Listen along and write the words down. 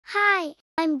Hi,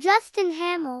 I'm Justin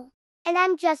Hammel. And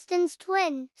I'm Justin's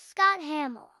twin, Scott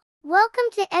Hammel. Welcome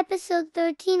to episode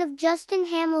 13 of Justin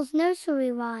Hammel's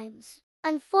Nursery Rhymes.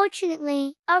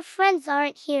 Unfortunately, our friends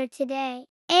aren't here today.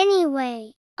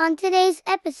 Anyway, on today's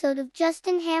episode of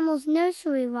Justin Hammel's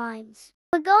Nursery Rhymes,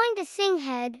 we're going to sing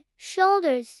head,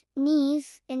 shoulders,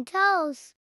 knees, and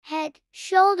toes. Head,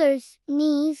 shoulders,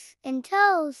 knees, and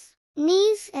toes.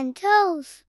 Knees and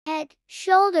toes. Head,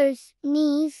 shoulders,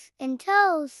 knees, and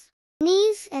toes.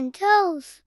 Knees and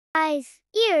toes. Eyes,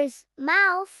 ears,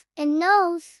 mouth, and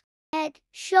nose. Head,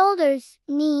 shoulders,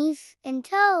 knees, and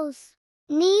toes.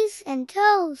 Knees and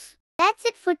toes. That's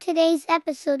it for today's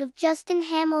episode of Justin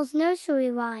Hammel's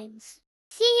Nursery Rhymes.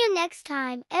 See you next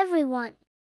time, everyone.